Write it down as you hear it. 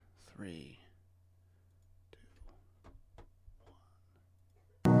3,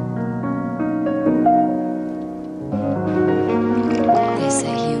 2. They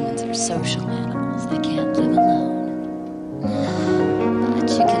say humans are social animals. They can't live alone. But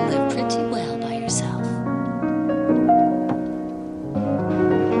you can live pretty well by yourself.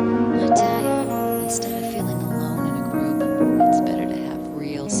 I tell you, instead of feeling alone in a group, it's better to have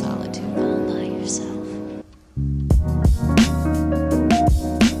real solitude all by yourself.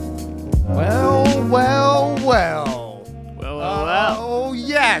 Well. Oh,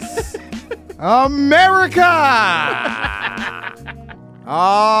 yes. America.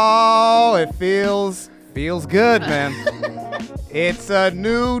 Oh, it feels good, man. It's a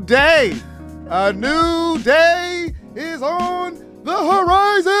new day. A new day is on the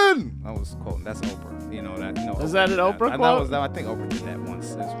horizon. I was quoting. That's Oprah. You know that. You know, Is that an Oprah quote? I think Oprah did that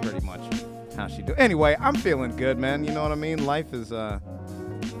once. It's pretty much how she do. Anyway, I'm feeling good, man. You know what I mean? Life is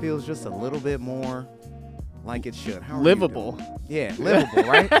feels just a little bit more like it should. How are livable. You doing? Yeah, livable,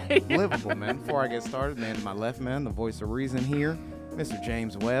 right? Livable, man. Before I get started, man, to my left, man, the voice of reason here, Mr.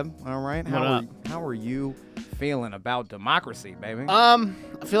 James Webb. All right, how are you feeling about democracy, baby? I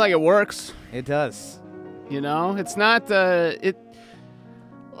feel like it works. It does. You know, it's not. I'll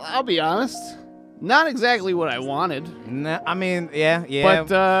be honest, not exactly what I wanted. I mean, yeah.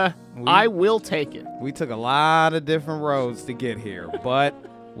 But I will take it. We took a lot of different roads to get here, but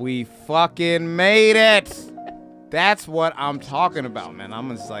we fucking made it. That's what I'm talking about, man.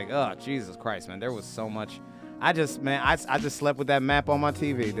 I'm just like, oh, Jesus Christ, man. There was so much. I just slept with that map on my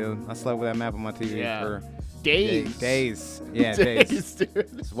TV, dude. I slept with that map on my TV for days. Yeah, days.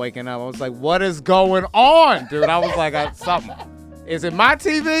 Dude. Just waking up, I was like, what is going on, dude? I was like, something. Is it my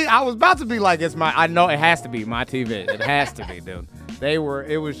TV? I was about to be like, I know it has to be my TV. It has to be, dude. It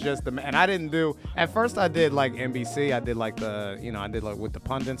was just and I didn't do, at first I did like NBC, I did like with the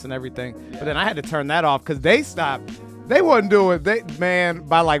pundits and everything, but then I had to turn that off because they stopped. They wouldn't do it,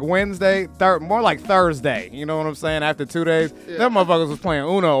 by like Wednesday, more like Thursday, you know what I'm saying, after 2 days, them motherfuckers was playing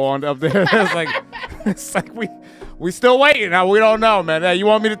Uno up there. It's like we still waiting. Now we don't know, man. Hey, you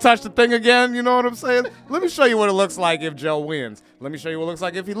want me to touch the thing again? You know what I'm saying? Let me show you what it looks like if Joe wins. Let me show you what it looks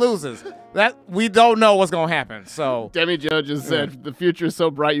like if he loses. That we don't know what's gonna happen. So Demi Joe just said the future is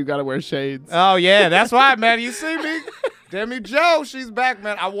so bright you gotta wear shades. Oh yeah, that's right, man. You see me? Demi Joe, she's back,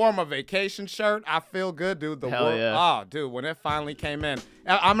 man. I wore my vacation shirt. I feel good, dude. Hell yeah. Oh, dude, when it finally came in,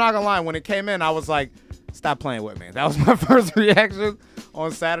 I'm not gonna lie. When it came in, I was like, stop playing with me. That was my first reaction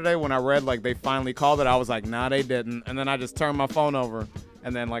on Saturday when I read like they finally called it. I was like, nah, they didn't. And then I just turned my phone over,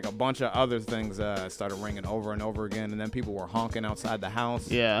 and then like a bunch of other things started ringing over and over again. And then people were honking outside the house,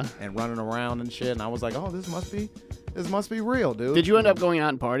 and running around and shit. And I was like, oh, this must be real, dude. Did you end up going out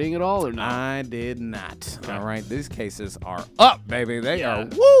and partying at all or not? I did not. Okay. All right, these cases are up, baby. They are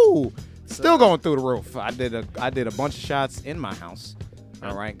still going through the roof. I did a bunch of shots in my house.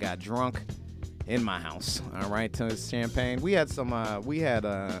 All right, got drunk in my house. All right, to champagne. We had we had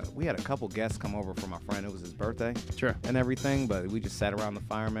a couple guests come over for my friend. It was his birthday. Sure. And everything, but we just sat around the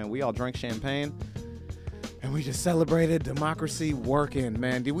fire, man. We all drank champagne. And we just celebrated democracy working,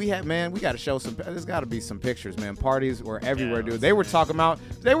 man. We got to show there's got to be some pictures, man. Parties were everywhere, dude. They were talking about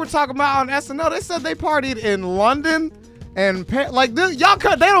on SNL. They said they partied in London and like this, they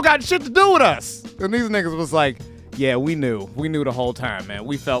don't got shit to do with us. And these niggas was like, yeah, we knew the whole time, man.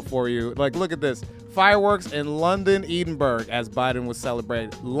 We felt for you. Like, look at this. Fireworks in London, Edinburgh, as Biden was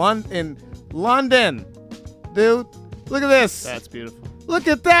celebrated. London, dude. Look at this. That's beautiful. Look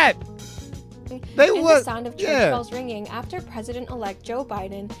at that. The sound of church bells ringing after President-elect Joe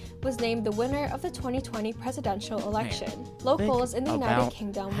Biden was named the winner of the 2020 presidential election. Man, locals in the United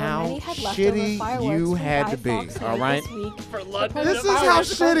Kingdom, where many had leftover fireworks you had to be, all right? This week, for London. This is how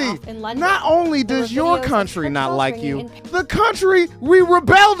shitty. Not only does your country not like you, the country we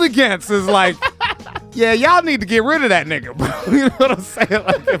rebelled against is like, yeah, y'all need to get rid of that nigga, bro. You know what I'm saying?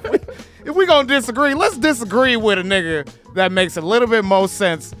 Like, if we gonna disagree, let's disagree with a nigga that makes a little bit more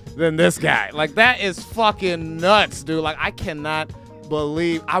sense than this guy. Like, that is fucking nuts, dude. Like, I cannot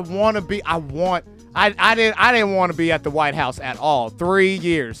believe I didn't want to be at the White House at all. 4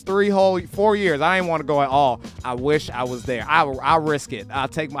 years. I didn't want to go at all. I wish I was there. I'll risk it.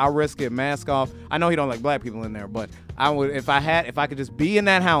 I'll risk it. Mask off. I know he don't like black people in there, but I would if I could just be in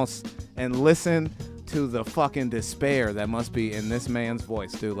that house and listen to the fucking despair that must be in this man's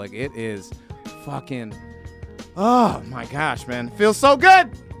voice, dude. Like, it is fucking, oh my gosh, man. Feels so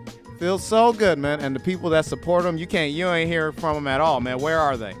good. Feels so good, man. And the people that support him, you ain't hear from them at all, man. Where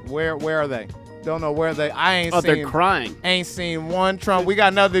are they? Where are they? Don't know where they. I ain't seen. They're crying. Ain't seen one Trump. We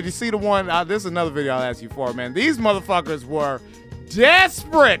got another. Did you see the one? This is another video I'll ask you for, man. These motherfuckers were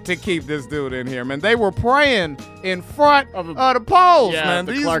desperate to keep this dude in here, man. They were praying in front of the polls, man.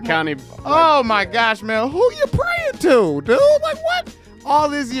 The Clark County. Oh my gosh, man. Who you praying to, dude? Like what? All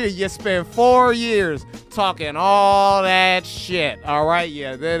this year, you spent 4 years talking all that shit. All right,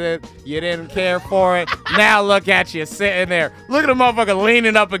 you did it. You didn't care for it. Now look at you sitting there. Look at the motherfucker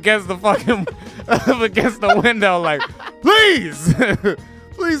leaning up against the fucking against the window, like, please,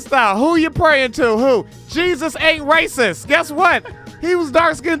 please stop. Who you praying to? Who? Jesus ain't racist. Guess what? He was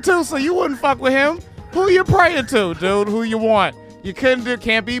dark skinned too, so you wouldn't fuck with him. Who you praying to, dude? Who you want? You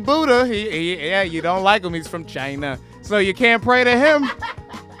can't be Buddha. Yeah, you don't like him. He's from China. So you can't pray to him.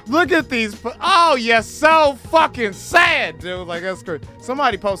 Look at these. Oh, you're so fucking sad, dude. Like, that's crazy.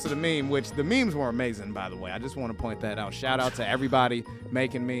 Somebody posted a meme, which the memes were amazing, by the way. I just want to point that out. Shout out to everybody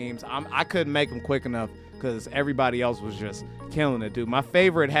making memes. I couldn't make them quick enough because everybody else was just killing it, dude. My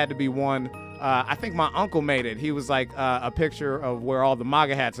favorite had to be one. I think my uncle made it. He was like a picture of where all the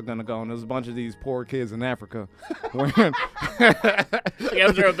MAGA hats are going to go, and there's a bunch of these poor kids in Africa. Like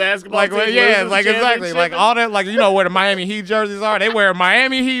after a basketball like, team yeah, like exactly. Like all that, like, you know where the Miami Heat jerseys are? They wear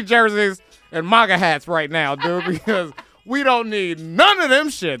Miami Heat jerseys and MAGA hats right now, dude, because we don't need none of them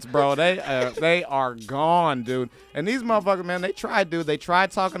shits, bro. They are gone, dude. And these motherfuckers, man, they tried, dude. They tried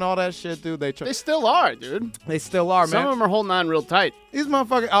talking all that shit, dude. They still are, dude. They still are, man. Some of them are holding on real tight. These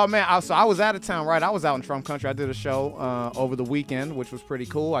motherfuckers, oh, man. So I was out of town, right? I was out in Trump country. I did a show over the weekend, which was pretty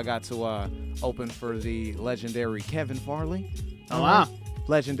cool. I got to open for the legendary Kevin Farley. Oh, wow.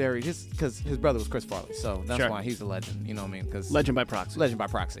 Legendary, just because his brother was Chris Farley, so that's why he's a legend. You know what I mean? Because legend by proxy. Legend by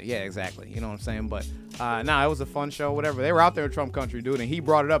proxy. Yeah, exactly. You know what I'm saying? But it was a fun show. Whatever. They were out there in Trump country, dude, and he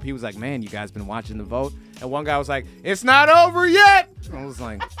brought it up. He was like, "Man, you guys been watching the vote?" And one guy was like, "It's not over yet." I was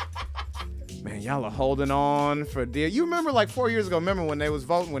like, man, y'all are holding on for dear. You remember like 4 years ago, remember when they was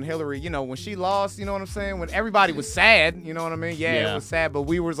voting when Hillary, you know, when she lost, you know what I'm saying? When everybody was sad, you know what I mean? Yeah, it was sad, but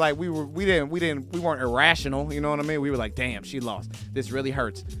we was like, we weren't irrational, you know what I mean? We were like, damn, she lost. This really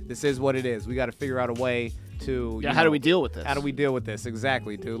hurts. This is what it is. We got to figure out a way to, how do we deal with this? How do we deal with this?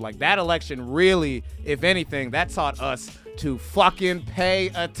 Exactly, dude. Like that election really, if anything, that taught us to fucking pay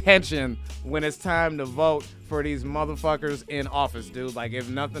attention when it's time to vote for these motherfuckers in office, dude. Like, if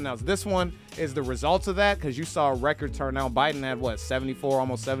nothing else. This one is the results of that, because you saw a record turnout. Biden had, what, 74,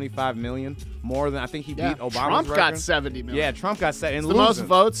 almost 75 million? More than, I think he beat Obama's Trump record. Got 70 million. Yeah, Trump got 70. The most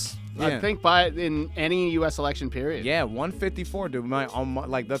votes, I think, in any U.S. election period. Yeah, 154, dude.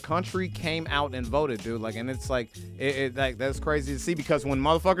 Like, the country came out and voted, dude. Like, and it's like, like, that's crazy to see, because when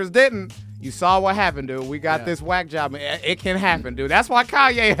motherfuckers didn't, you saw what happened, dude. We got this whack job. It can happen, dude. That's why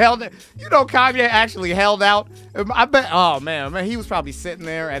Kanye held it. You know, Kanye actually held out. I bet. Oh man, he was probably sitting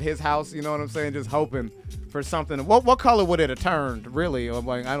there at his house. You know what I'm saying? Just hoping for something. What color would it have turned? Really?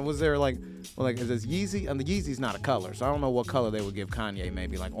 Like, was there like is this Yeezy? And the Yeezy's not a color, so I don't know what color they would give Kanye.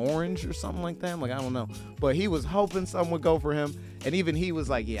 Maybe like orange or something like that. Like, I don't know. But he was hoping something would go for him, and even he was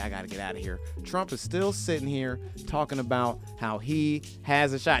like, "Yeah, I got to get out of here." Trump is still sitting here talking about how he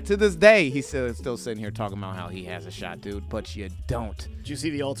has a shot. To this day, he's still sitting here talking about how he has a shot, dude. But you don't. Did you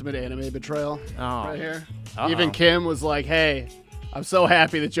see the ultimate anime betrayal right here? Uh-oh. Even Kim was like, "Hey, I'm so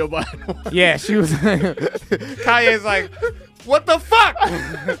happy that Joe Biden won." Yeah, she was. Kanye's like, "What the fuck?"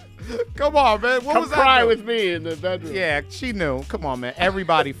 Come on, man. What Come was that? cry with me in the bedroom. Yeah, she knew. Come on, man.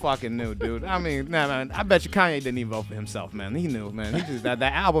 Everybody fucking knew, dude. I mean, nah, man. I bet you Kanye didn't even vote for himself, man. He knew, man. He just that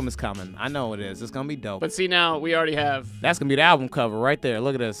album is coming. I know it is. It's gonna be dope. But see, now we already have. That's gonna be the album cover right there.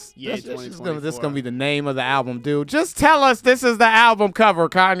 Look at this. Yeah, this is gonna be the name of the album, dude. Just tell us this is the album cover,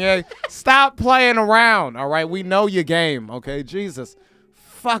 Kanye. Stop playing around. All right, we know your game. Okay, Jesus.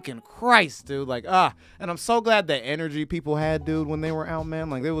 Fucking Christ, dude. Like, and I'm so glad the energy people had, dude, when they were out, man.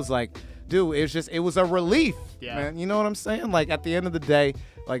 Like, it was like, dude, it was a relief, man. You know what I'm saying? Like, at the end of the day,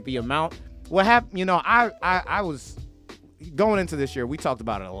 like, the amount, what happened, you know, I was going into this year, we talked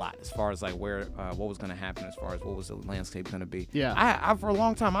about it a lot as far as like where, what was going to happen, as far as what was the landscape going to be. Yeah. I for a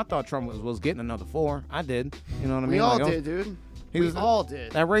long time, I thought Trump was getting another 4. I did. You know what I mean? We all did, dude. We all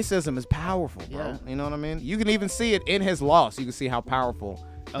did. That racism is powerful, bro. Yeah. You know what I mean? You can even see it in his loss. You can see how powerful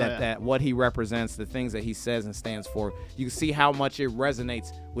that what he represents, the things that he says and stands for. You can see how much it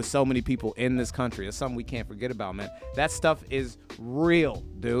resonates with so many people in this country. It's something we can't forget about, man. That stuff is real,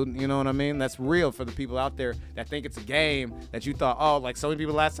 dude. You know what I mean? That's real for the people out there that think it's a game, that you thought, oh, like so many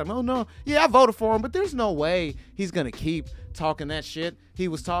people last time, oh no, yeah, I voted for him, but there's no way he's gonna keep talking that shit he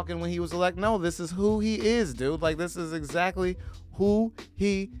was talking when he was elected. No, this is who he is, dude. Like, this is exactly who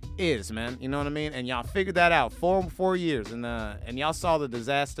he is, man. You know what I mean? And y'all figured that out for 4 years, and y'all saw the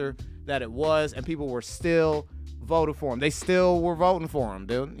disaster that it was, and people were still voting for him. They still were voting for him,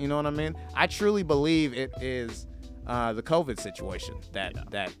 dude. You know what I mean? I truly believe it is the COVID situation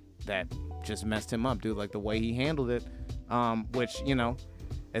that just messed him up, dude. Like the way he handled it, which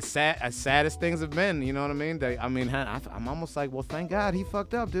as sad as things have been, you know what I mean? I'm almost like, well, thank God he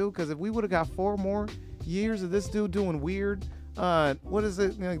fucked up, dude. Because if we would have got 4 more years of this dude doing weird, what is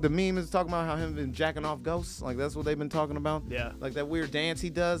it? The meme is talking about how him been jacking off ghosts. Like that's what they've been talking about. Yeah. Like that weird dance he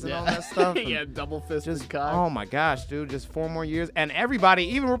does and all that stuff. Yeah, double fisted cock. Oh my gosh, dude! Just 4 more years, and everybody,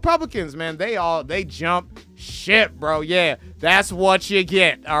 even Republicans, man, they jump shit, bro. Yeah, that's what you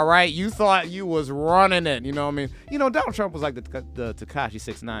get. All right, you thought you was running it. You know what I mean? Donald Trump was like the Tekashi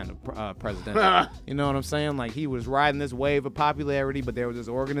 6ix9ine president. You know what I'm saying? Like he was riding this wave of popularity, but there was this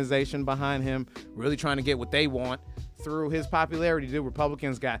organization behind him, really trying to get what they want through his popularity. Dude,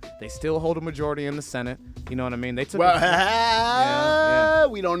 Republicans they still hold a majority in the Senate. You know what I mean? They took.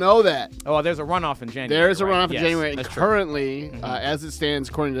 Well, we don't know that. Oh, there's a runoff in January. There is a right? runoff in Yes, January. And true. currently, as it stands,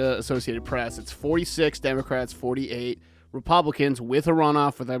 according to Associated Press, it's 46 Democrats, 48 Republicans, with a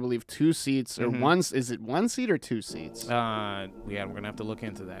runoff with, I believe, 2 seats or one. Is it 1 seat or 2 seats? Yeah, we're gonna have to look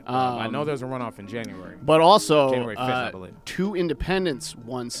into that. I know there's a runoff in January. But also, January 5th, I believe. 2 independents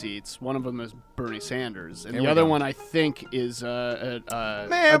won seats. One of them is Bernie Sanders, and There the we other go. one I think is a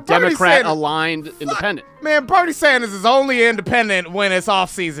Man, Bernie Democrat-aligned independent. Man, Bernie Sanders is only independent when it's off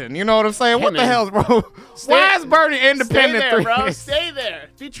season. You know what I'm saying? Hey, What the man. hell, bro? Why is Bernie independent? Stay there, 3 bro. years? Stay there.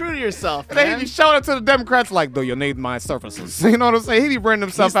 Be true to yourself, And then man. he showed up to the Democrats like, "Do you need my services?" You know what I'm saying? He be bringing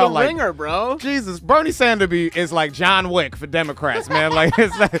himself He's the out like, ringer, bro. Jesus, Bernie Sanders is like John Wick for Democrats, man. Like,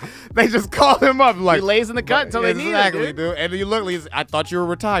 it's like they just call him up like He lays in the cut until they need him, exactly, dude. And you look, I thought you were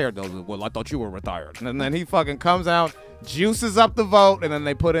retired. Well, I thought you were retired. And then he fucking comes out, juices up the vote, and then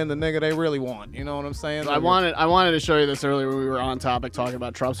they put in the nigga they really want. You know what I'm saying? I wanted to show you this earlier when we were on topic talking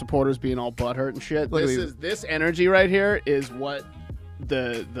about Trump supporters being all butthurt and shit. Look at This energy right here is what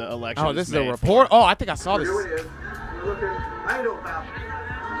the election. Oh, this is made a report. for. Oh, I think I saw this.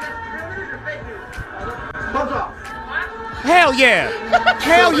 Hell yeah!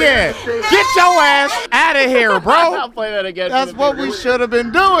 Hell yeah! Get your ass out of here, I'll bro. play that again. That's what we should have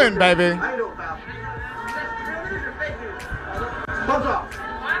been doing, baby.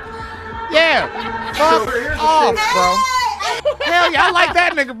 Yeah, fuck off, bro. Hell yeah, I like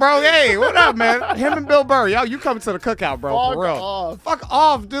that nigga, bro. Hey, what up, man? Him and Bill Burr, yo, you coming to the cookout, bro? Fuck for real. off. Fuck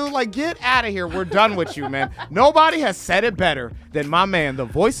off, dude. Like, get out of here. We're done with you, man. Nobody has said it better than my man, the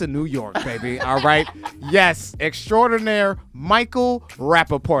voice of New York, baby. All right. Yes, extraordinaire Michael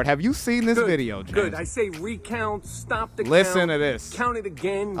Rappaport. Have you seen this video, James? Good. I say recount, stop the Listen count. to this. Count it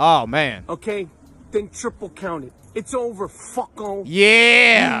again. Oh man. Okay, then triple count it. It's over, fucko.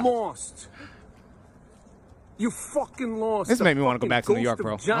 Yeah. You lost. You fucking lost. This The made me want to go fucking back to New ghost York, of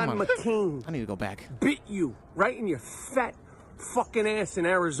bro. John McCain I need to go back. bit you right in your fat fucking ass in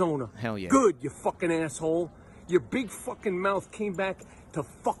Arizona. Hell yeah. Good, you fucking asshole. Your big fucking mouth came back to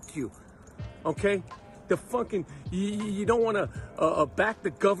fuck you. Okay? The fucking you don't want to back the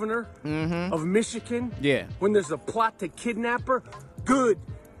governor of Michigan. Yeah. When there's a plot to kidnap her. Good,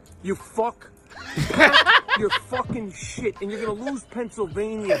 you fuck. Pack your fucking shit, and you're gonna lose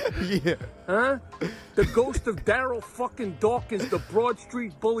Pennsylvania. Yeah. Huh? The ghost of Daryl fucking Dawkins, the Broad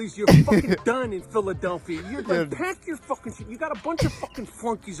Street Bullies, you're fucking done in Philadelphia. You're like, pack your fucking shit. You got a bunch of fucking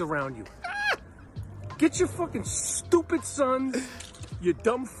flunkies around you. Get your fucking stupid sons, your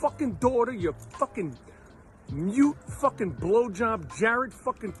dumb fucking daughter, your fucking mute fucking blowjob Jared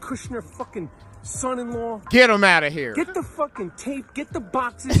fucking Kushner fucking son-in-law. Get him out of here. Get the fucking tape, get the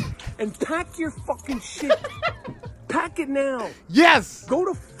boxes, and pack your fucking shit. Pack it now. Yes.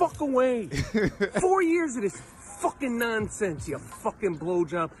 Go the fuck away. 4 years of this fucking nonsense, you fucking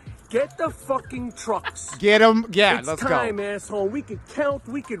blowjob. Get the fucking trucks. Get him. Yeah, It's let's time, go. asshole. We could count,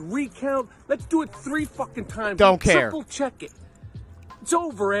 we could recount. Let's do it 3 fucking times. Don't care. Triple check it. It's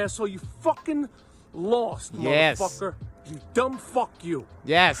over, asshole. You fucking lost, Yes. motherfucker. You dumb fuck you.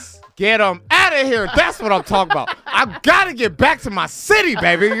 Yes. Get him out of here. That's what I'm talking about. I gotta get back to my city,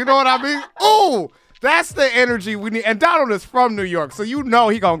 baby. You know what I mean? Ooh. That's the energy we need. And Donald is from New York, so you know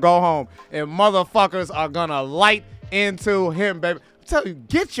he gonna go home and motherfuckers are gonna light into him, baby. I'm telling you,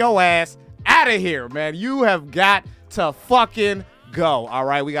 get your ass out of here, man. You have got to fucking go. All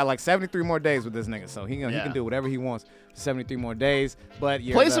right, we got like 73 more days with this nigga, so he can do whatever he wants. 73 more days, but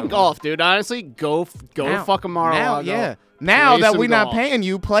Play some golf, dude. Honestly, go now, fuck a Mar-a-Lago. now, yeah. Now Play that some we're not golf. paying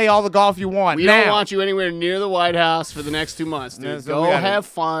you, play all the golf you want. We now. don't want you anywhere near the White House for the next 2 months, dude. Yeah, so Go we gotta- have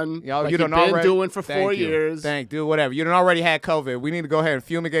fun. Yo, like you you've done been already doing for Thank 4 you. years. Dude, whatever. You done already had COVID. We need to go ahead and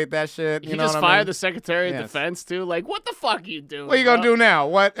fumigate that shit. You He know just what I fired mean? the Secretary of Yes. Defense, too. Like, what the fuck are you doing? What are you gonna bro? do now?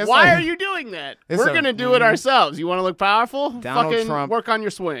 What? It's Why like- are you doing that? It's We're a- gonna do it ourselves. You want to look powerful? Donald Fucking Trump work on your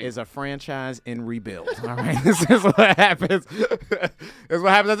swing. Is a franchise in rebuild. All right, this is what happens. This is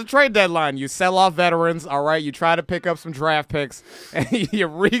what happens at the trade deadline. You sell off veterans. All right, you try to pick up some draft picks, and you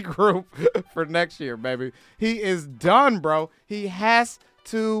regroup for next year, baby. He is done, bro. He has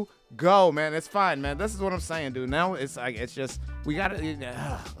to go, man. It's fine, man. This is what I'm saying, dude. Now it's like it's just we gotta.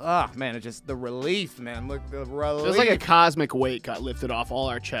 Man, it's just the relief, man. Look, the relief. It's like a cosmic weight got lifted off all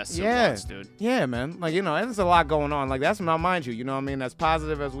our chests at once, dude. Yeah, man. Like, you know, there's a lot going on. Like, that's not, mind you, you know what I mean? As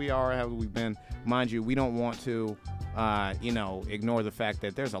positive as we are, as we've been, mind you, we don't want to, you know, ignore the fact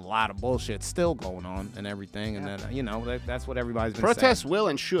that there's a lot of bullshit still going on and everything. And then, you know, that's what everybody's been Protests saying. will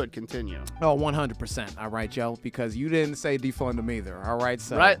and should continue. Oh, 100%. All right, Joe, because you didn't say defund them either. All right,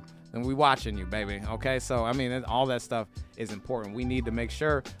 so. Right. And we watching you, baby. Okay, so I mean, all that stuff is important. We need to make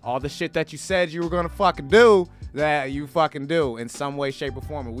sure all the shit that you said you were gonna fucking do, that you fucking do in some way, shape, or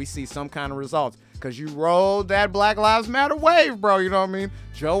form, and we see some kind of results. Cause you rode that Black Lives Matter wave, bro. You know what I mean?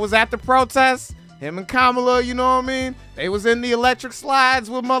 Joe was at the protests. Him and Kamala, you know what I mean? They was in the electric slides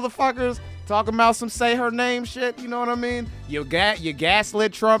with motherfuckers talking about some say her name shit. You know what I mean? You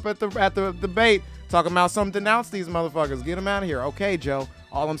gaslit Trump at the debate, talking about some denounce these motherfuckers. Get them out of here. Okay, Joe.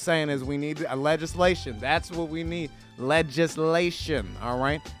 All I'm saying is we need a legislation. That's what we need. Legislation. All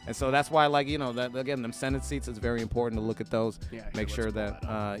right. And so that's why, like, you know, that again, them Senate seats, it's very important to look at those. Yeah, make let's sure pull that,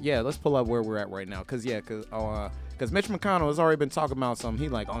 that let's pull up where we're at right now. Cause Mitch McConnell has already been talking about something. He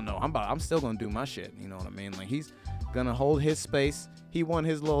like, oh no, I'm still gonna do my shit. You know what I mean? Like he's gonna hold his space. He won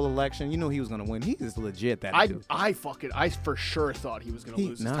his little election. You knew he was gonna win. He is legit that dude. I for sure thought he was gonna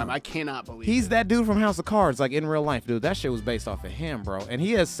lose this time. I cannot believe he's it. that dude from House of Cards, like in real life, dude. That shit was based off of him, bro. And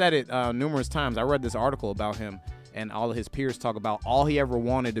he has said it numerous times. I read this article about him, and all of his peers talk about all he ever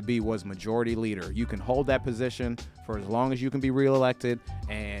wanted to be was majority leader. You can hold that position for as long as you can be reelected,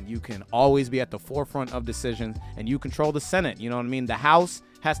 and you can always be at the forefront of decisions, and you control the Senate. You know what I mean? The House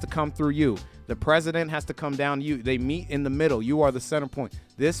has to come through you. The president has to come down to you. They meet in the middle. You are the center point.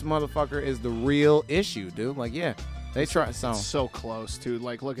 This motherfucker is the real issue, dude. Like, yeah, they try. So close, too.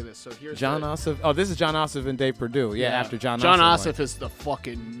 Like, look at this. So here's John Ossoff. Oh, this is John Ossoff and Dave Perdue. Yeah, after John Ossoff is the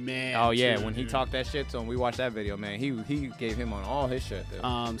fucking man. Oh yeah, too, when he dude. talked that shit to him, we watched that video, man. He gave him on all his shit,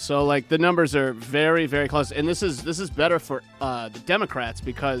 dude. So like the numbers are very, very close, and this is better for the Democrats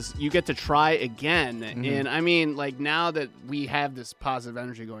because you get to try again. And I mean, like now that we have this positive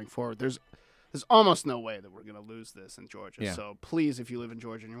energy going forward, there's almost no way that we're gonna lose this in Georgia. Yeah. So please, if you live in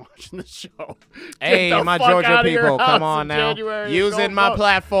Georgia and you're watching this show, Hey, get the my fuck Georgia out of your people, come house on in now. January and Using go my vote.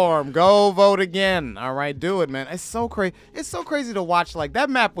 platform. Go vote again. All right, do it, man. It's so crazy. It's so crazy to watch. Like, that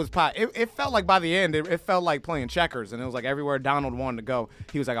map was it felt like by the end, it felt like playing checkers. And it was like everywhere Donald wanted to go.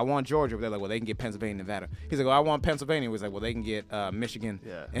 He was like, I want Georgia. But they're like, well, they can get Pennsylvania, Nevada. He's like, well, I want Pennsylvania. He was like, well, they can get Michigan.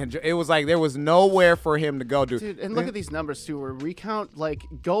 Yeah. And it was like there was nowhere for him to go, dude. Dude, and look at these numbers too. Where recount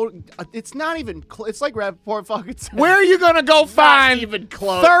it's not even. It's like Rappaport fucking. said. Where are you gonna go find even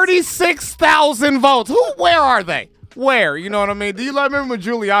close. 36,000 votes? Where are they? Where? You know what I mean? Do you remember when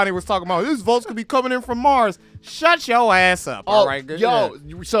Giuliani was talking about these votes could be coming in from Mars? Shut your ass up. All right, good. Yo,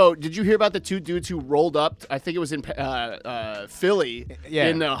 so did you hear about the two dudes who rolled up? I think it was in Philly,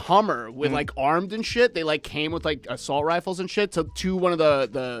 in the Hummer with like armed and shit. They like came with like assault rifles and shit to one of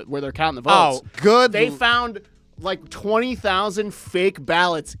the where they're counting the votes. Oh, good. They found like 20,000 fake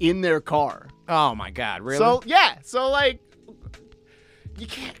ballots in their car. Oh my God, really? So yeah, so like you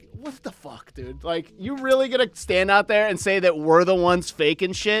can't. What the fuck, dude? Like, you really gonna stand out there and say that we're the ones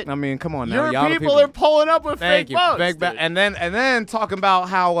faking shit? I mean, come on now. Your Y'all the people are pulling up with Thank fake you. votes. Fake dude. and then talking about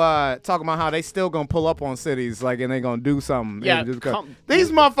how they still gonna pull up on cities like and they gonna do something. Yeah, And just come- these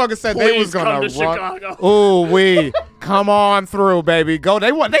motherfuckers said they was Please come gonna to run. Chicago. Ooh wee, come on through, baby. Go.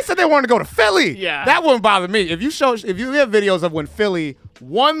 They said they wanted to go to Philly. Yeah. that wouldn't bother me. If you have videos of when Philly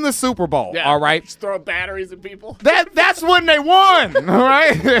won the Super Bowl, Yeah. all right. Just throw batteries at people. That's when they won, all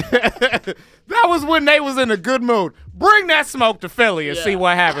right? That was when they was in a good mood. Bring that smoke to Philly and see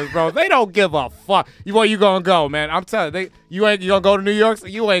what happens, bro. They don't give a fuck. Where you gonna go, man? I'm telling you, you gonna go to New York?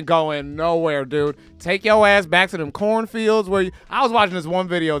 You ain't going nowhere, dude. Take your ass back to them cornfields where I was watching this one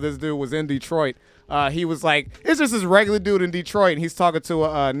video. This dude was in Detroit. He was like, it's just this regular dude in Detroit, and he's talking to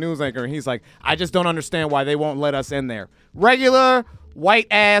a news anchor, and he's like, I just don't understand why they won't let us in there. Regular white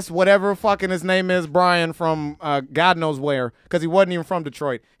ass, whatever fucking his name is, Brian from God knows where, because he wasn't even from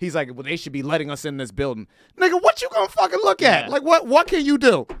Detroit. He's like, well, they should be letting us in this building. Nigga, what you gonna fucking look at? Like, what can you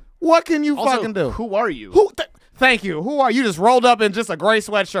do? What can you Also, fucking do? Who are you? Thank you. Who are you? Just rolled up in just a gray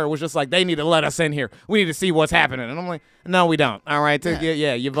sweatshirt. Was just like, they need to let us in here. We need to see what's happening. And I'm like, no, we don't. All right,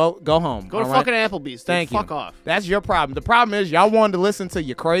 you vote, go home. Go to all fucking right? Applebee's. Thank you. Fuck off. That's your problem. The problem is y'all wanted to listen to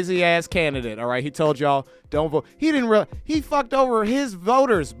your crazy ass candidate. All right, he told y'all don't vote. He didn't realize he fucked over his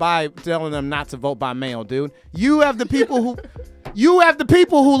voters by telling them not to vote by mail, dude. You have the people who. You have the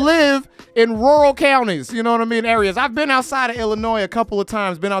people who live in rural counties, you know what I mean, areas. I've been outside of Illinois a couple of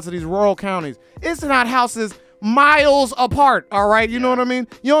times, been out to these rural counties. It's not houses miles apart, all right? You know what I mean?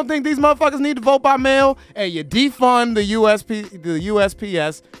 You don't think these motherfuckers need to vote by mail? And you defund the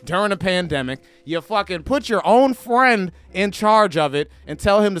USPS during a pandemic. You fucking put your own friend in charge of it and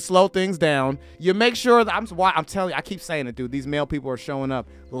tell him to slow things down. You make sure that I'm telling you, I keep saying it, dude. These mail people are showing up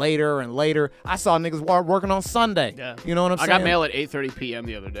later and later. I saw niggas working on Sunday. Yeah. You know what I'm saying? I got mail at 8:30 p.m.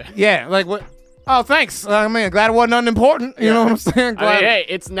 the other day. Yeah, like what? Oh, thanks. I mean, glad it wasn't unimportant. You know what I'm saying? I mean, hey,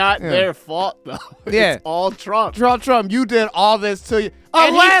 it's not their fault though. Yeah. It's all Trump. Trump, you did all this to you.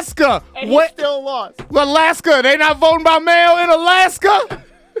 Alaska. And he still lost. Alaska, they not voting by mail in Alaska?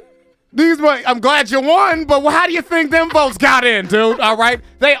 I'm glad you won, but how do you think them votes got in, dude? All right?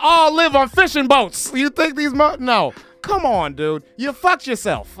 They all live on fishing boats. You think no. Come on, dude. You fucked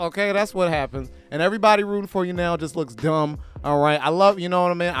yourself, okay? That's what happens. And everybody rooting for you now just looks dumb, all right? I love, you know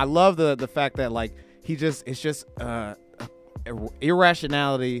what I mean? I love the fact that, like, it's just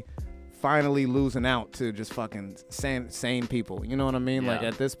irrationality finally losing out to just fucking sane people. You know what I mean? Yeah. Like,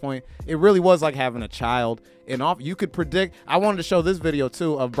 at this point, it really was like having a child in office. You could predict. I wanted to show this video,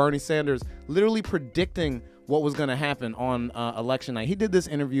 too, of Bernie Sanders literally predicting what was going to happen on election night. He did this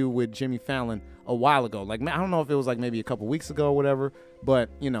interview with Jimmy Fallon a while ago. Like, I don't know if it was like maybe a couple weeks ago or whatever, but,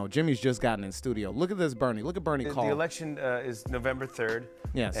 you know, Jimmy's just gotten in studio. Look at this, Bernie. Look at Bernie call. The election is November 3rd.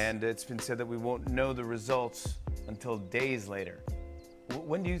 Yes. And it's been said that we won't know the results until days later.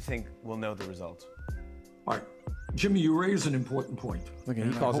 When do you think we'll know the results? All right. Jimmy, you raise an important point. Look, he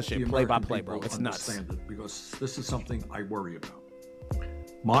and calls I this hope shit the play-by-play, American bro. It's people nuts. understand it, because this is something I worry about.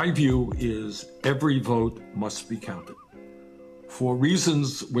 My view is every vote must be counted. For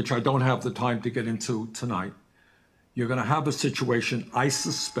reasons which I don't have the time to get into tonight, you're going to have a situation, I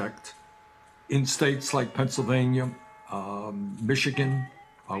suspect, in states like Pennsylvania, Michigan,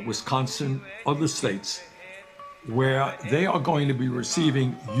 Wisconsin, other states, where they are going to be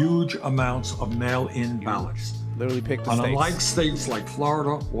receiving huge amounts of mail-in ballots. Literally pick the And states. unlike states like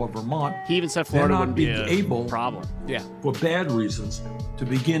Florida or Vermont, He even said they're Florida not wouldn't be a able, problem. Yeah. for bad reasons, to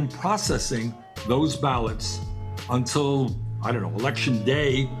begin processing those ballots until, I don't know, election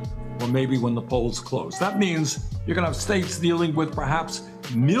day, or maybe when the polls close. That means you're going to have states dealing with perhaps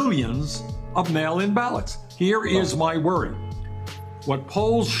millions of mail-in ballots. Here is my worry. What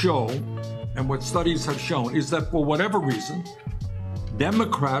polls show and what studies have shown is that for whatever reason,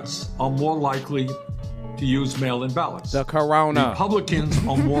 Democrats are more likely to use mail-in ballots. The corona. Republicans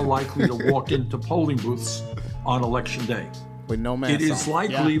are more likely to walk into polling booths on election day. With no mask It is on.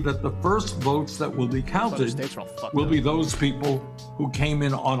 likely that the first votes that will be counted states are all fucked will up. be those people who came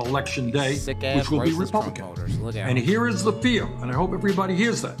in on election day, Sick-ass which will be racist Trump Republican. voters. Look at And them. here is the fear, and I hope everybody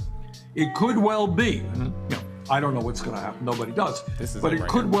hears that. It could well be, and, you know, I don't know what's going to happen, nobody does, This is but it it right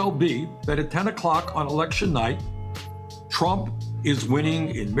could here. well be that at 10 o'clock on election night, Trump is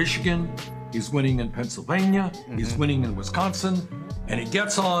winning in Michigan, he's winning in Pennsylvania, he's winning in Wisconsin, and he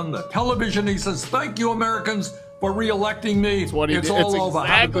gets on the television, he says, "Thank you, Americans, for re-electing me. That's what he It's did. all That's over.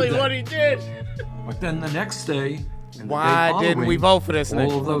 Have a exactly good day." what he did. But then the next day, and the Why day didn't we following, vote for this?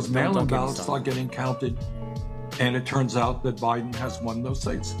 all of those Don't mail-in get me ballots started. start getting counted, and it turns out that Biden has won those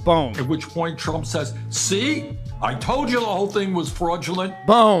states. Boom. At which point Trump says, "See, I told you the whole thing was fraudulent.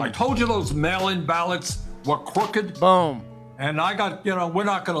 Boom. I told you those mail-in ballots were crooked, Boom. and I got, we're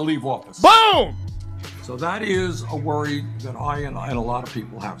not going to leave office." Boom. So that is a worry that I and a lot of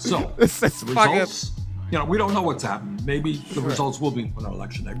people have. So This is the fucking- results, we don't know what's happened. Maybe the results will be on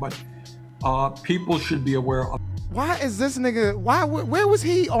election day, but people should be aware of. Why is this nigga? Where was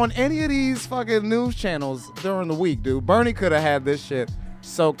he on any of these fucking news channels during the week, dude? Bernie could have had this shit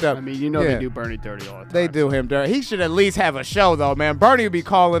soaked up. I mean, you know Yeah. they do Bernie dirty all the time. They do him dirty. He should at least have a show though, man. Bernie would be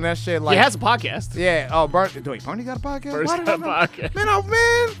calling that shit like. He has a podcast. Yeah. Oh, Bernie. Wait, Bernie got a podcast? Bernie's Why did got I a know? podcast. Man,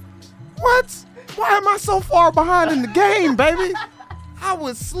 man. What? Why am I so far behind in the game, baby? I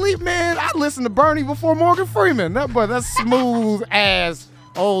was sleep, man. I listened to Bernie before Morgan Freeman. That's smooth ass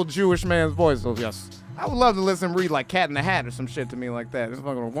old Jewish man's voice. So yes, I would love to listen and read like Cat in the Hat or some shit to me like that. It's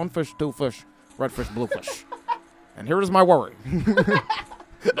fucking one fish, two fish, red fish, blue fish. And here is my worry.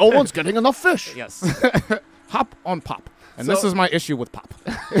 No one's getting enough fish. Yes. Hop on Pop. And this is my issue with Pop.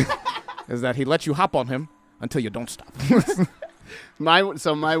 Is that he lets you hop on him until you don't stop. My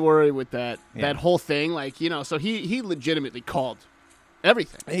worry with that whole thing, like, so he legitimately called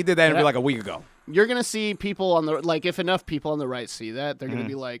everything. He did that interview like a week ago. You're gonna see people if enough people on the right see that, they're gonna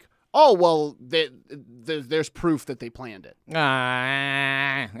be like, oh well, there's proof that they planned it.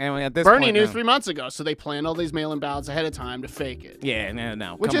 Anyway, at this Bernie point knew now, 3 months ago, so they planned all these mail-in ballots ahead of time to fake it. Yeah,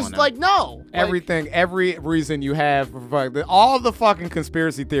 no. Which come is on now. like, no. Everything, every reason you have, all the fucking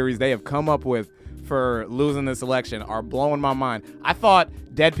conspiracy theories they have come up with for losing this election are blowing my mind. I thought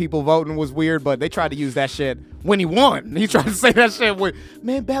dead people voting was weird, but they tried to use that shit when he won. He tried to say that shit with,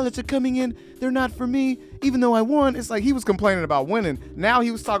 man, ballots are coming in. They're not for me, even though I won. It's like he was complaining about winning. Now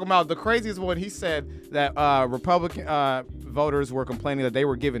he was talking about the craziest one. He said that Republican voters were complaining that they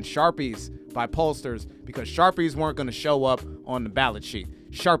were given Sharpies by pollsters because Sharpies weren't going to show up on the ballot sheet.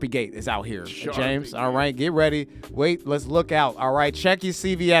 Sharpiegate is out here, James. All right, get ready. Wait, let's look out. All right, check your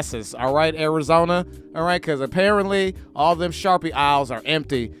CVS's. All right, Arizona. All right, because apparently all them Sharpie aisles are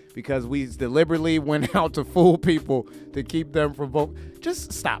empty because we deliberately went out to fool people to keep them from voting.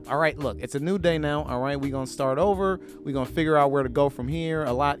 Just stop. All right, look, it's a new day now. All right, we're going to start over. We're going to figure out where to go from here.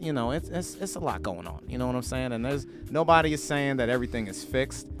 A lot, it's a lot going on. You know what I'm saying? And nobody is saying that everything is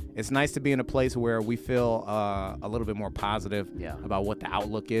fixed. It's nice to be in a place where we feel a little bit more positive about what the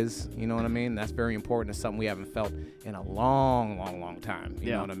outlook is. You know what I mean? That's very important. It's something we haven't felt in a long, long, long time.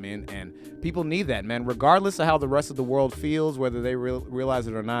 You know what I mean? And people need that, man. Regardless of how the rest of the world feels, whether they realize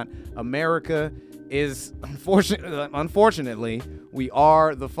it or not, America is, unfortunately, we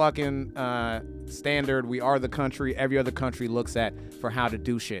are the fucking standard. We are the country every other country looks at for how to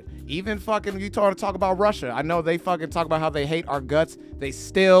do shit. Even fucking, you talk about Russia. I know they fucking talk about how they hate our guts. They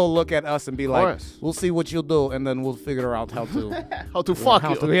still look at us and be like, we'll see what you'll do, and then we'll figure out how to fuck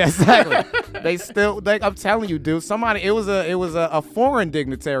you. Yeah, exactly. I'm telling you, dude. Somebody, it was a foreign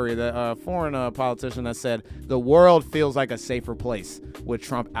dignitary, a foreign politician that said the world feels like a safer place with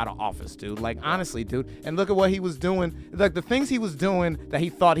Trump out of office, dude. Like, honestly, dude. And look at what he was doing. Like, the things he was doing that he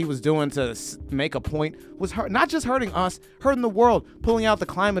thought he was doing to make a point was not just hurting us, hurting the world. Pulling out the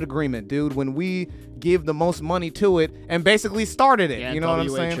climate agreement, dude, when we give the most money to it and basically started it. Yeah, you know what I'm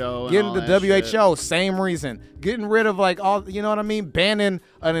saying? Getting the WHO, same reason. Getting rid of like all, you know what I mean? Banning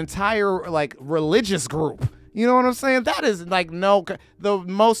an entire like religious group. You know what I'm saying? That is like the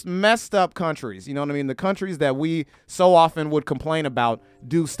most messed up countries. You know what I mean? The countries that we so often would complain about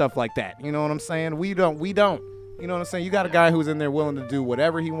do stuff like that. You know what I'm saying? We don't. You know what I'm saying? You got a guy who's in there willing to do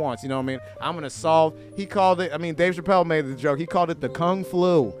whatever he wants. You know what I mean? I'm going to solve. He called it, Dave Chappelle made the joke. He called it the Kung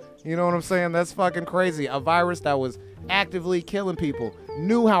Flu. You know what I'm saying? That's fucking crazy. A virus that was actively killing people.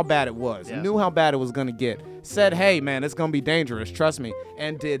 Knew how bad it was. Knew how bad it was going to get. Said, hey, man, it's going to be dangerous. Trust me.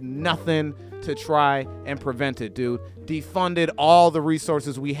 And did nothing to try and prevent it, dude. Defunded all the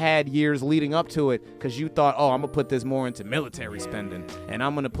resources we had years leading up to it because you thought, oh, I'm going to put this more into military spending and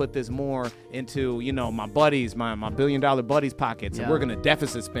I'm going to put this more into, my buddies, my $1 billion buddies' pockets, and we're going to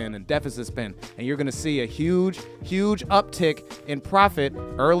deficit spend. And you're going to see a huge, huge uptick in profit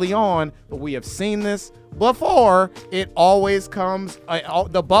early on, but we have seen this before. It always comes,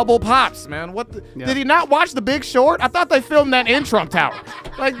 the bubble pops, man. Did he not watch The Big Short? I thought they filmed that in Trump Tower.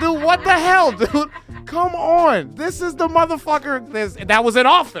 Like, dude, what the hell, dude? Come on. This is the motherfucker that was in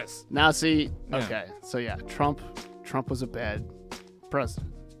office. Now, see, okay. So, yeah, Trump was a bad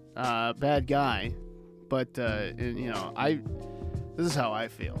president. Bad guy. But, this is how I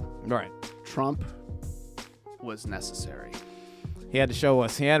feel. Right. Trump was necessary. He had to show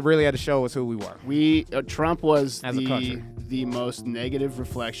us. Really had to show us who we were. Trump was as a country the most negative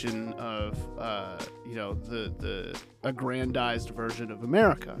reflection of, the aggrandized version of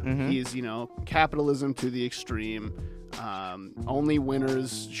America. Mm-hmm. He's, capitalism to the extreme. Only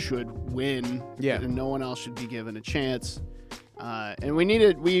winners should win. Yeah. And no one else should be given a chance. And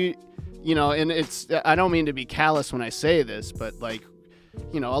and it's, I don't mean to be callous when I say this, but like,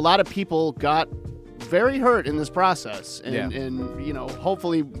 a lot of people got very hurt in this process, and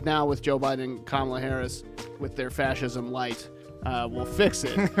hopefully now with Joe Biden and Kamala Harris with their fascism light, we'll fix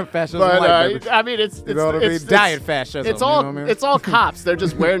it. Fascism light, baby. It's diet fascism. It's all it's all cops. They're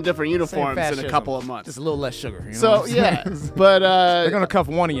just wearing different uniforms in a couple of months. Just a little less sugar. So yeah, but they're gonna cuff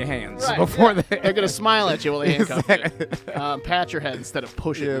one of your hands before they're gonna smile at you while they handcuff you. Pat your head instead of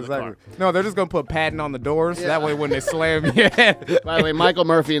push it in the car. No, they're just gonna put padding on the doors. That way when they slam your head. By the way, Michael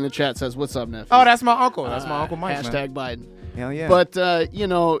Murphy in the chat says, "What's up, nephew?" Oh, that's my uncle. That's my uncle Mike. Hashtag Biden. Hell yeah. But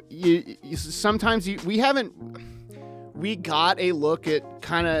sometimes we got a look at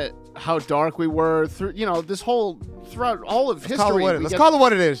kind of how dark we were through, this whole throughout all of history. Let's call it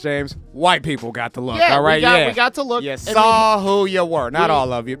what it is, James. White people got to look. Yeah, all right. we got to look. You saw who you were. Not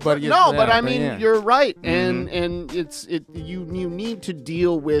all of you, but I mean, you're right, and you need to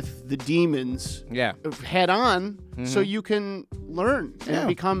deal with the demons head on, so you can learn and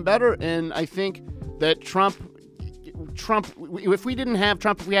become better. And I think that Trump, if we didn't have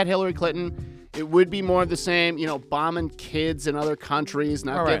Trump, if we had Hillary Clinton, it would be more of the same, bombing kids in other countries,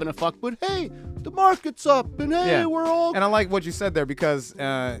 not giving a fuck. But hey, the market's up, and hey, we're all. And I like what you said there because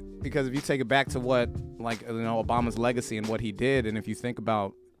if you take it back to what Obama's legacy and what he did, and if you think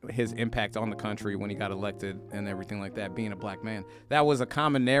about his impact on the country when he got elected and everything like that, being a black man, that was a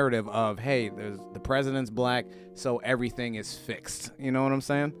common narrative of, hey, the president's black, so everything is fixed. You know what I'm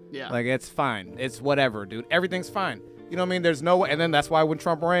saying? Yeah. Like, it's fine. It's whatever, dude. Everything's fine. You know what I mean? There's no way. And then that's why when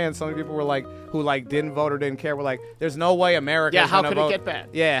Trump ran, so many people were like, who didn't vote or didn't care, were like, there's no way America. Yeah, how could it get bad?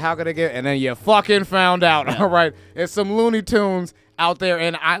 Yeah, how could it get? And then you fucking found out. Yeah. All right, it's some Looney Tunes out there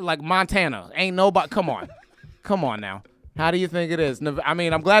in Montana. Ain't nobody. Come on now. How do you think it is? I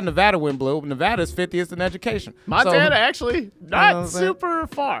mean, I'm glad Nevada went blue. Nevada's 50th in education. Montana, actually, not super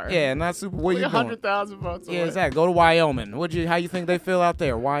far. Yeah, not super. Where you 100,000 votes away. Yeah, exactly. Go to Wyoming. How you think they feel out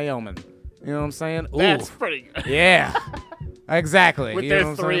there? Wyoming. You know what I'm saying? Ooh. That's pretty good. Yeah. Exactly. With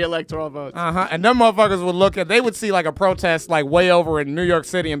their 3 electoral votes. And them motherfuckers they would see like a protest like way over in New York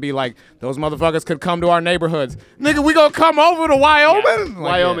City and be like, those motherfuckers could come to our neighborhoods. Nigga, we gonna come over to Wyoming? Yeah.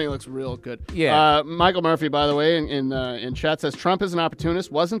 Wyoming looks real good. Yeah. Michael Murphy, by the way, in chat says, Trump is an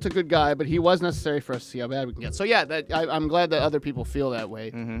opportunist, wasn't a good guy, but he was necessary for us to see how bad we can get. So yeah, I'm glad that other people feel that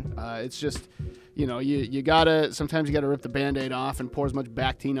way. It's just, sometimes you gotta rip the Band-Aid off and pour as much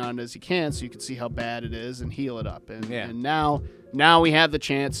Bactine on it as you can so you can see how bad it is and heal it up. And now we have the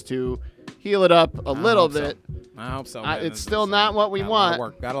chance to heal it up a little bit. I hope so. It's still not what we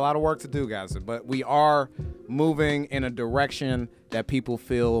want. Got a lot of work to do, guys. But we are moving in a direction that people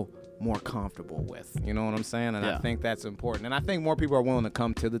feel more comfortable with. You know what I'm saying? And I think that's important. And I think more people are willing to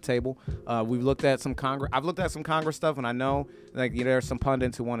come to the table. We've looked at some Congress. I've looked at some Congress stuff, and I know there are some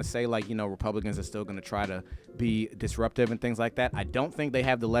pundits who want to say Republicans are still going to try to be disruptive and things like that. I don't think they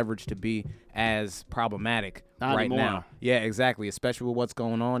have the leverage to be as problematic right now. Yeah, exactly. Especially with what's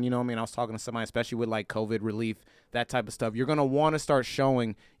going on. You know what I mean? I was talking to somebody, especially with like COVID relief, that type of stuff. You're going to want to start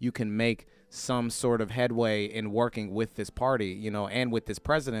showing you can make some sort of headway in working with this party, and with this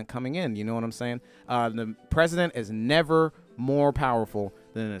president coming in. You know what I'm saying? The president is never more powerful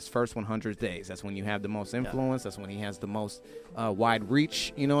than in his first 100 days. That's when you have the most influence. That's when he has the most wide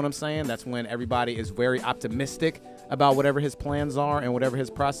reach. You know what I'm saying? That's when everybody is very optimistic about whatever his plans are and whatever his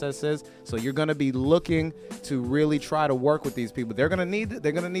process is. So you're going to be looking to really try to work with these people. They're going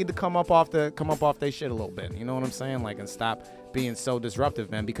to need to come up off their shit a little bit. You know what I'm saying? and stop being so disruptive,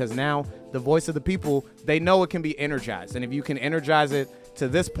 man, because now the voice of the people, they know it can be energized. And if you can energize it to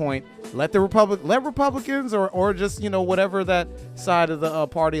this point, let Republicans or just, whatever that side of the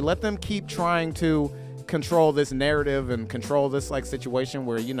party, let them keep trying to control this narrative and control this situation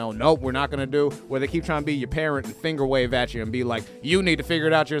where, nope, we're not going to do, where they keep trying to be your parent and finger wave at you and be like, you need to figure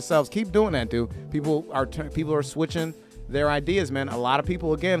it out yourselves. Keep doing that, dude. People are switching their ideas, man. A lot of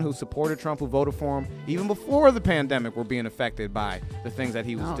people, again, who supported Trump, who voted for him, even before the pandemic, were being affected by the things that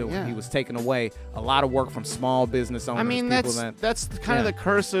he was doing. Yeah. He was taking away a lot of work from small business owners. I mean, that's kind of the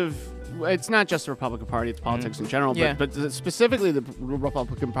curse of. It's not just the Republican Party; it's politics in general. But specifically the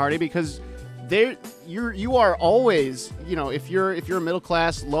Republican Party, because you are always, if you're a middle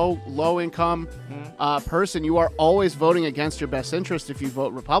class, low income person, you are always voting against your best interest if you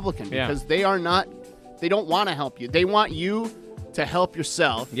vote Republican, because they don't want to help you. They want you to help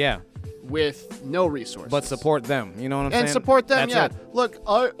yourself. Yeah. With no resources. But support them. You know what I'm saying? And support them, Look,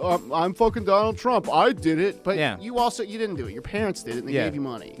 I'm fucking Donald Trump. I did it, but you didn't do it. Your parents did it, and they gave you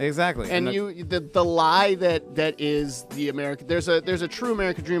money. Exactly. And the lie that is the American. There's a true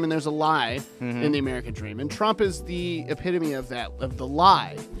American dream, and there's a lie in the American dream. And Trump is the epitome of the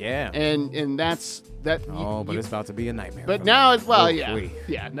lie. Yeah. And that's that. But it's about to be a nightmare. But now it's now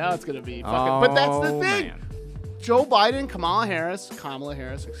it's gonna be fucking. But that's the thing. Man. Joe Biden, Kamala Harris,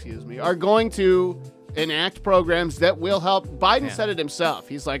 are going to enact programs that will help. Biden said it himself.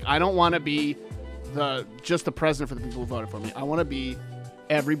 He's like, I don't want to be just the president for the people who voted for me. I want to be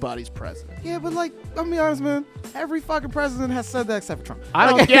everybody's president. Yeah, but I'll be honest, man. Every fucking president has said that except for Trump. I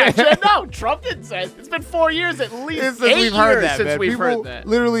don't get no, Trump didn't say it. It's been 4 years at least. Since we've heard that.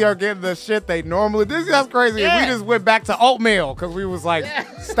 Literally are getting the shit they normally. This is crazy. Yeah. We just went back to oatmeal because we was like,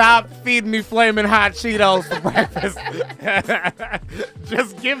 stop feeding me flaming hot Cheetos for breakfast.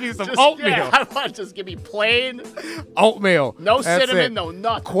 just give me some oatmeal. Yeah, I want just give me plain Oatmeal. No That's cinnamon, it. no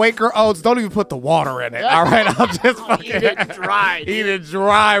nothing. Quaker Oats. Don't even put the water in it. All right, I'll just fucking Eat it dry. Eat it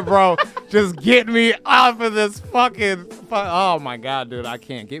dry, bro. Just get me off of this fucking. Oh my god, dude, I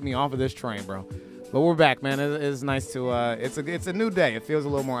can't get me off of this train, bro. But we're back, man. It's nice to. It's a new day. It feels a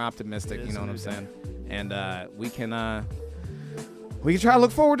little more optimistic. You know what I'm saying? And we can try to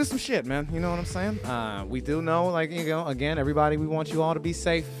look forward to some shit, man. You know what I'm saying? We do know, like, you know, again, everybody, we want you all to be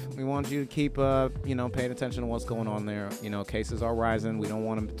safe. We want you to keep, paying attention to what's going on there. You know, cases are rising. We don't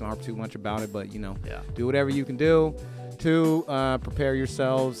want to talk too much about it, but, do whatever you can do to prepare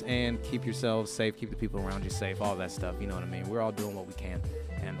yourselves and keep yourselves safe, keep the people around you safe, all that stuff. You know what I mean? We're all doing what we can.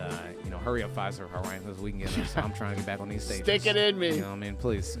 And, hurry up, Pfizer, all right, because we can get this. I'm trying to get back on these stages. Stick it in me. You know what I mean?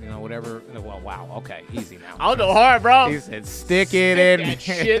 Please, whatever. Well, wow, okay, easy now. I'll go hard, bro. He said, stick it in me. That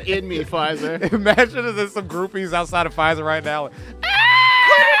shit in me, Pfizer. Imagine if there's some groupies outside of Pfizer right now. Like,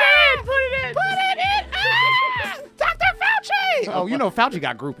 Put it in. Dr. Fauci! Oh, you know Fauci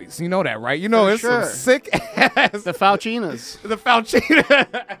got groupies. You know that, right? You know it's sure. some sick ass. The Faucinas. The Fauci.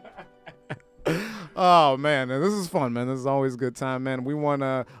 Oh man, this is fun, man. This is always a good time, man. We want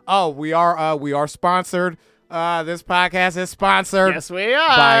to. Oh, we are sponsored. This podcast is sponsored. Yes, we are.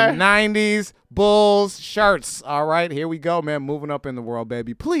 By 90s Bulls shirts. All right, here we go, man. Moving up in the world,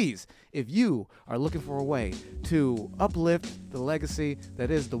 baby. Please, if you are looking for a way to uplift the legacy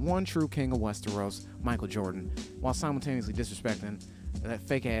that is the one true king of Westeros, Michael Jordan, while simultaneously disrespecting that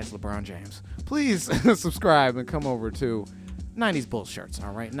fake ass LeBron James, please subscribe and come over to 90s Bulls shirts,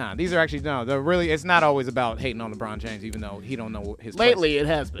 all right? Nah, these are actually, they're really, it's not always about hating on LeBron James, even though he don't know his Lately, place. it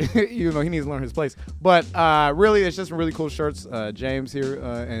has been. Even though he needs to learn his place. But really, it's just really cool shirts. James here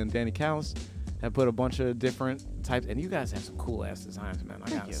and Danny Callis have put a bunch of different types, and you guys have some cool-ass designs, man. I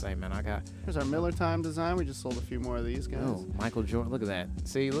gotta say, man, Here's our Miller Time design. We just sold a few more of these guys. Oh, Michael Jordan, look at that.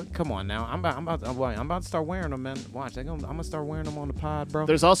 See, look, come on now. I'm about to start wearing them, man. Watch, I'm gonna start wearing them on the pod, bro.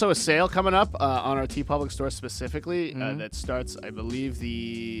 There's also a sale coming up on our TeePublic store specifically that starts, I believe,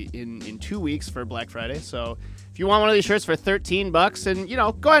 in 2 weeks for Black Friday. So if you want one of these shirts for $13, and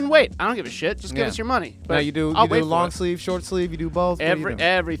go ahead and wait. I don't give a shit. Just give us your money. But now you do long sleeve, short sleeve. You do both.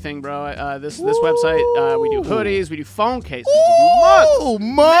 Everything, bro. This website, we do hoodies, we do phone cases, we do mugs,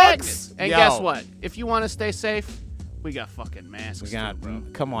 magnets. And guess what? If you want to stay safe, we got fucking masks. We got, bro.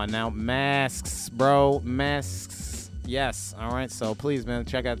 Come on now, masks, bro, masks. Yes, all right. So please, man,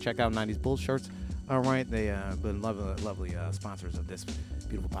 check out 90s Bulls shirts. All right, they been lovely sponsors of this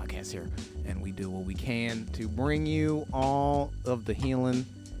beautiful podcast here, and we do what we can to bring you all of the healing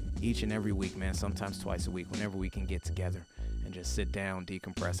each and every week, man. Sometimes twice a week, whenever we can get together and just sit down,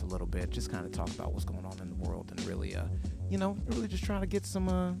 decompress a little bit, just kind of talk about what's going on in the world, and really, really just try to get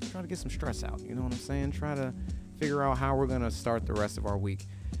some stress out. You know what I'm saying? Try to figure out how we're gonna start the rest of our week.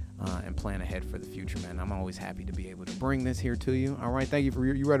 And plan ahead for the future, man. I'm always happy to be able to bring this here to you. All right, thank you for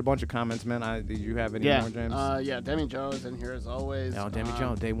you read a bunch of comments, man. Did you have any more, James? Demi Joe is in here as always. Oh, Demi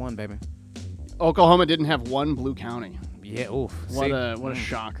Joe, day one, baby. Oklahoma didn't have one blue county. Yeah, oof. What a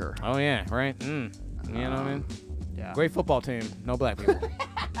shocker. Oh yeah, right. You know what I mean? Yeah. Great football team, no black people.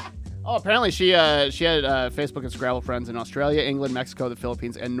 Oh, apparently she had Facebook and Scrabble friends in Australia, England, Mexico, the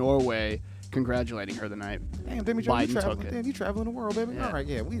Philippines, and Norway. Congratulating her the night. Damn, Demi Joe, Biden you traveling the world, baby. Yeah. All right,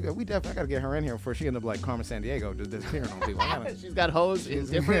 yeah, we definitely gotta get her in here before she end up like Carmen Sandiego, just disappearing on people. She's got hoes in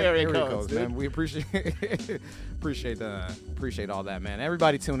different area codes, man. We appreciate all that, man.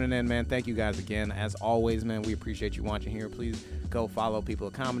 Everybody tuning in, man. Thank you guys again, as always, man. We appreciate you watching here. Please go follow People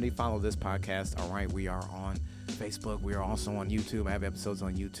of Comedy. Follow this podcast. All right, we are on Facebook. We are also on YouTube. I have episodes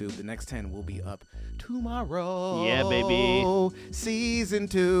on YouTube. The next 10 will be up tomorrow. Yeah, baby. Season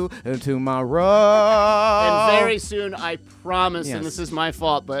 2 tomorrow. And very soon, I promise, and this is my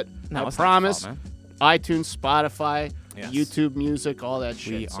fault, but I promise, iTunes, Spotify, YouTube Music, all that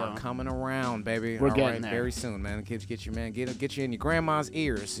shit. We are coming around, baby. We're all getting right, there. very soon, man. Get you in your grandma's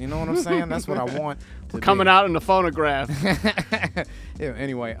ears. You know what I'm saying? That's what I want. We're coming out in the phonograph. Yeah,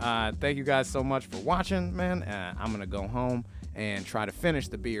 anyway, thank you guys so much for watching, man. I'm gonna go home and try to finish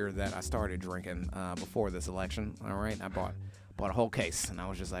the beer that I started drinking before this election. All right, I bought a whole case, and I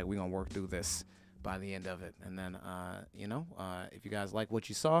was just like, we're gonna work through this by the end of it. And then, if you guys like what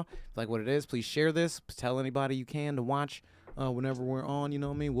you saw, like what it is, please share this. Tell anybody you can to watch whenever we're on. You know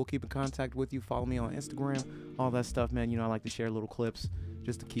what I mean? We'll keep in contact with you. Follow me on Instagram, all that stuff, man. You know, I like to share little clips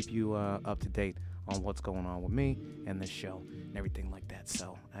just to keep you up to date on what's going on with me and this show and everything like that.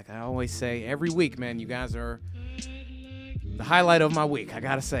 So, like I always say, every week, man, you guys are the highlight of my week. I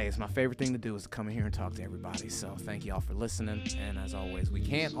gotta say, it's my favorite thing to do is to come in here and talk to everybody. So thank y'all for listening. And as always, we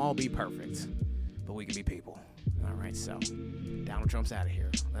can't all be perfect, but we can be people. All right, so Donald Trump's out of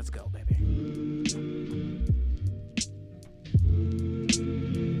here. Let's go, baby.